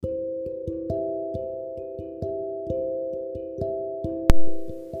Hello,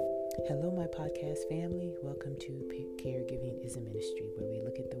 my podcast family. Welcome to Caregiving is a Ministry, where we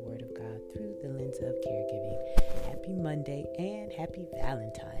look at the Word of God through the lens of caregiving. Happy Monday and happy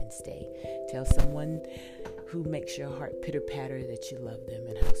Valentine's Day. Tell someone who makes your heart pitter-patter that you love them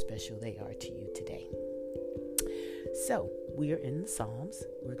and how special they are to you today. So, we are in the Psalms.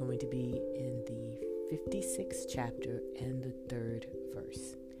 We're going to be in the 56th chapter and the 3rd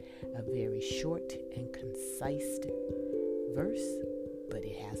verse. A very short and concise verse, but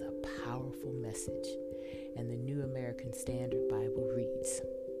it has a powerful message. And the New American Standard Bible reads,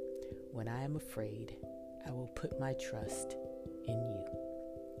 "When I am afraid, I will put my trust in you."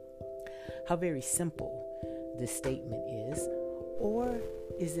 How very simple this statement is, or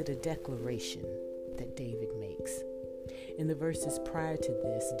is it a declaration that David makes? In the verses prior to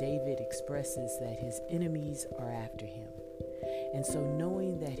this, David expresses that his enemies are after him. And so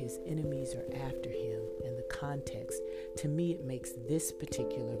knowing that his enemies are after him and the context, to me it makes this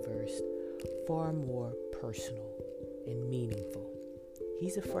particular verse far more personal and meaningful.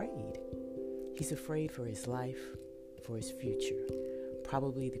 He's afraid. He's afraid for his life, for his future.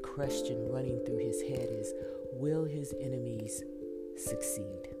 Probably the question running through his head is, will his enemies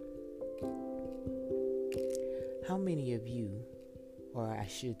succeed? How many of you, or I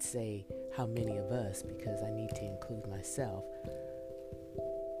should say, how many of us, because I need to include myself,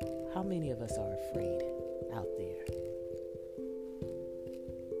 how many of us are afraid out there?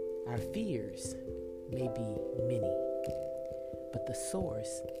 Our fears may be many, but the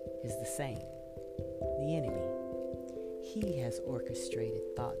source is the same, the enemy. He has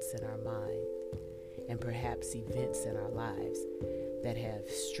orchestrated thoughts in our mind and perhaps events in our lives that have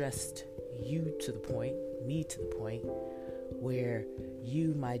stressed you to the point, me to the point, where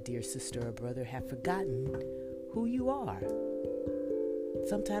you, my dear sister or brother, have forgotten who you are.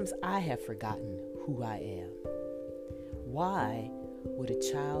 Sometimes I have forgotten who I am. Why would a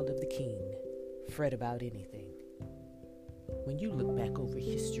child of the King fret about anything? When you look back over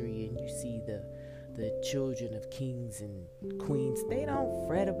history and you see the children of kings and queens, they don't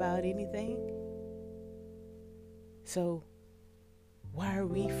fret about anything. So why are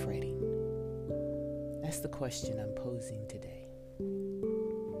we fretting? That's the question I'm posing today.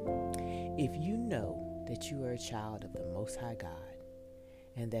 If you know that you are a child of the Most High God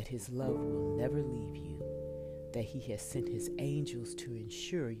and that His love will never leave you, that He has sent His angels to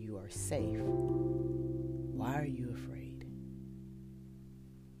ensure you are safe, why are you afraid?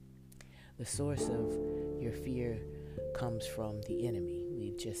 The source of your fear comes from the enemy.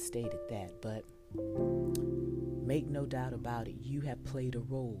 We've just stated that, but make no doubt about it, you have played a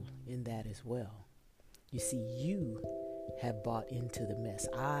role in that as well. You see, you have bought into the mess.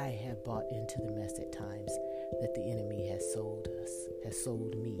 I have bought into the mess at times that the enemy has sold us, has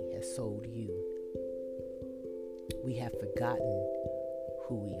sold me, has sold you. We have forgotten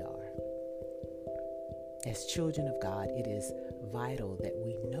who we are. As children of God, it is vital that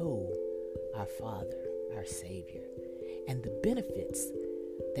we know our Father, our Savior, and the benefits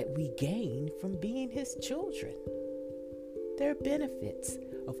that we gain from being His children. There are benefits.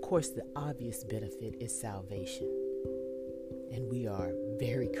 Of course, the obvious benefit is salvation. And we are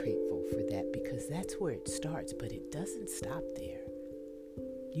very grateful for that because that's where it starts, but it doesn't stop there.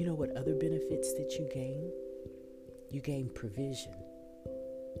 You know what other benefits that you gain? You gain provision.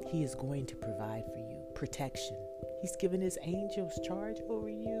 He is going to provide for you. Protection. He's given His angels charge over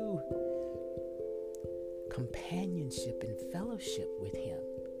you. Companionship and fellowship with Him.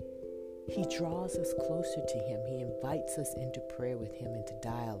 He draws us closer to Him. He invites us into prayer with Him, into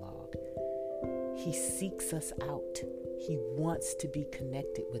dialogue. He seeks us out. He wants to be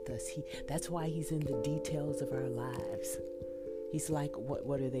connected with us. That's why He's in the details of our lives. He's like,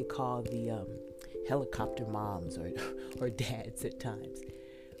 what do they call the helicopter moms or dads at times.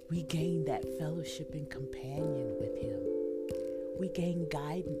 We gain that fellowship and companion with Him. We gain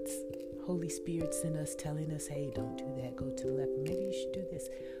guidance. Holy Spirit's in us telling us, hey, don't do that, go to the left. Maybe you should do this.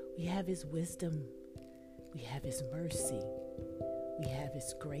 We have His wisdom. We have His mercy. We have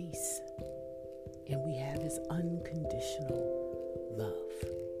His grace. And we have His unconditional love.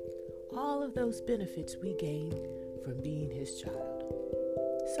 All of those benefits we gain from being His child.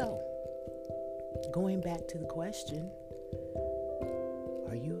 So, going back to the question,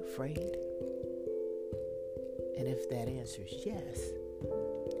 are you afraid? And if that answer is yes,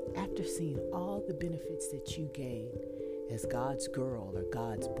 after seeing all the benefits that you gain as God's girl or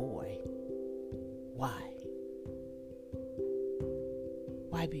God's boy, why?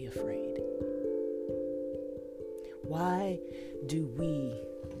 Why be afraid? Why do we,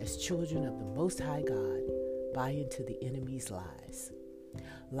 as children of the Most High God, buy into the enemy's lies?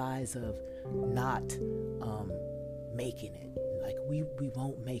 lies of not making it, like we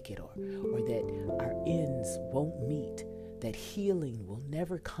won't make it, or that our ends won't meet, that healing will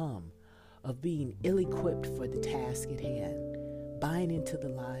never come, of being ill-equipped for the task at hand, buying into the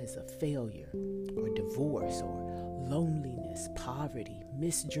lies of failure or divorce or loneliness, poverty,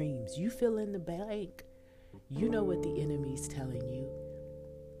 missed dreams. You fill in the blank. You know what the enemy's telling you.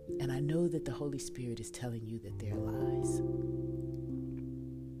 And I know that the Holy Spirit is telling you that they're lies.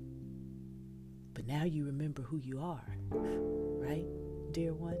 But now you remember who you are, right,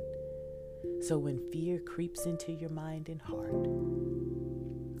 dear one? So when fear creeps into your mind and heart,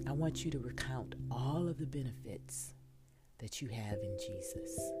 I want you to recount all of the benefits that you have in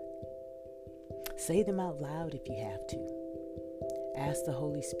Jesus. Say them out loud if you have to. Ask the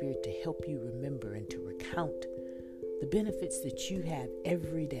Holy Spirit to help you remember and to recount the benefits that you have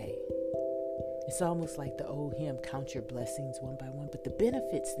every day. It's almost like the old hymn, count your blessings one by one, but the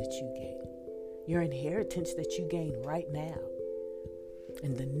benefits that you gain, your inheritance that you gain right now.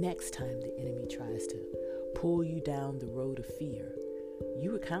 And the next time the enemy tries to pull you down the road of fear,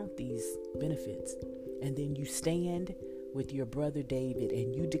 you recount these benefits, and then you stand with your brother David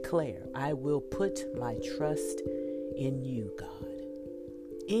and you declare, I will put my trust in you, God.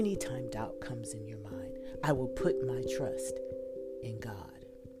 Anytime doubt comes in your mind, I will put my trust in God.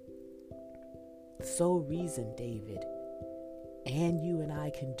 The sole reason David and you and I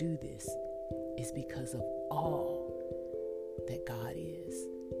can do this is because of all that God is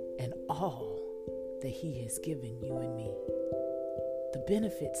and all that he has given you and me. The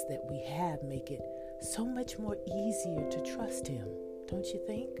benefits that we have make it so much more easier to trust him, don't you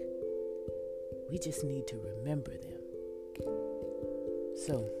think? We just need to remember them.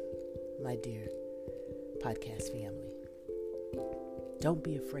 So, my dear podcast family, don't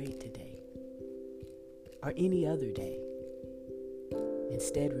be afraid today or any other day.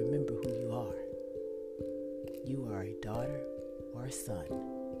 Instead, remember who you are. You are a daughter or a son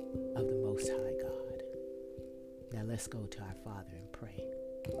of the Most High God. Now let's go to our Father and pray.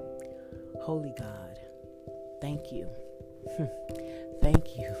 Holy God, thank you.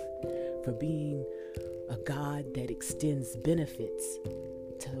 Thank you for being a God that extends benefits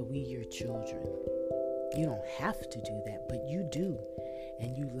to we, your children. You don't have to do that, but you do,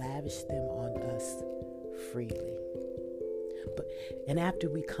 and you lavish them on us freely. And after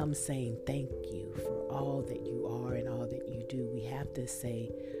we come saying thank you for all that you are and all that you do, we have to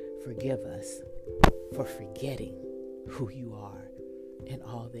say, forgive us for forgetting who you are and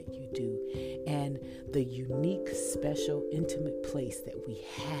all that you do, and the unique, special, intimate place that we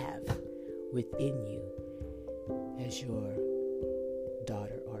have within you as your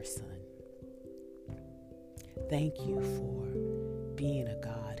daughter or son. Thank you for being a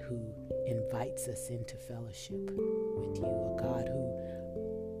God who invites us into fellowship with you, a God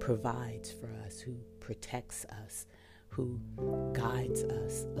who provides for us, who protects us, who guides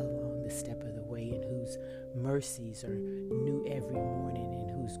us along the step of the way, and whose mercies are new every morning, and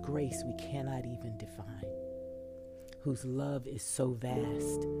whose grace we cannot even define, whose love is so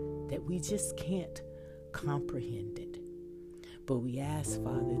vast that we just can't comprehend it. But we ask,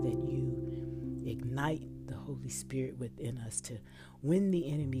 Father, that you ignite the Holy Spirit within us to, when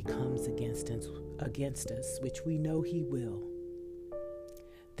the enemy comes against us, which we know he will,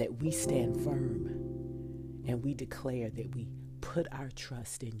 that we stand firm and we declare that we put our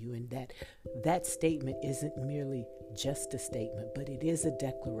trust in you, and that statement isn't merely just a statement, but it is a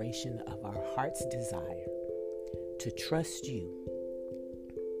declaration of our heart's desire to trust you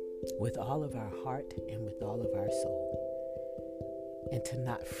with all of our heart and with all of our soul, and to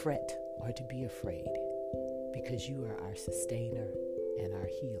not fret or to be afraid, because you are our sustainer and our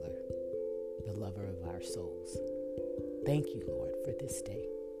healer, the lover of our souls. Thank you, Lord, for this day.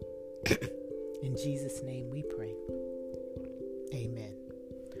 In Jesus' name we pray. Amen.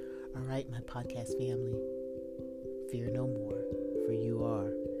 All right, my podcast family, fear no more, for you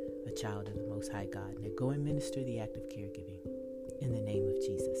are a child of the Most High God. Now go and minister the act of caregiving in the name of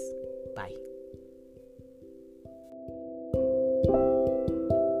Jesus. Bye.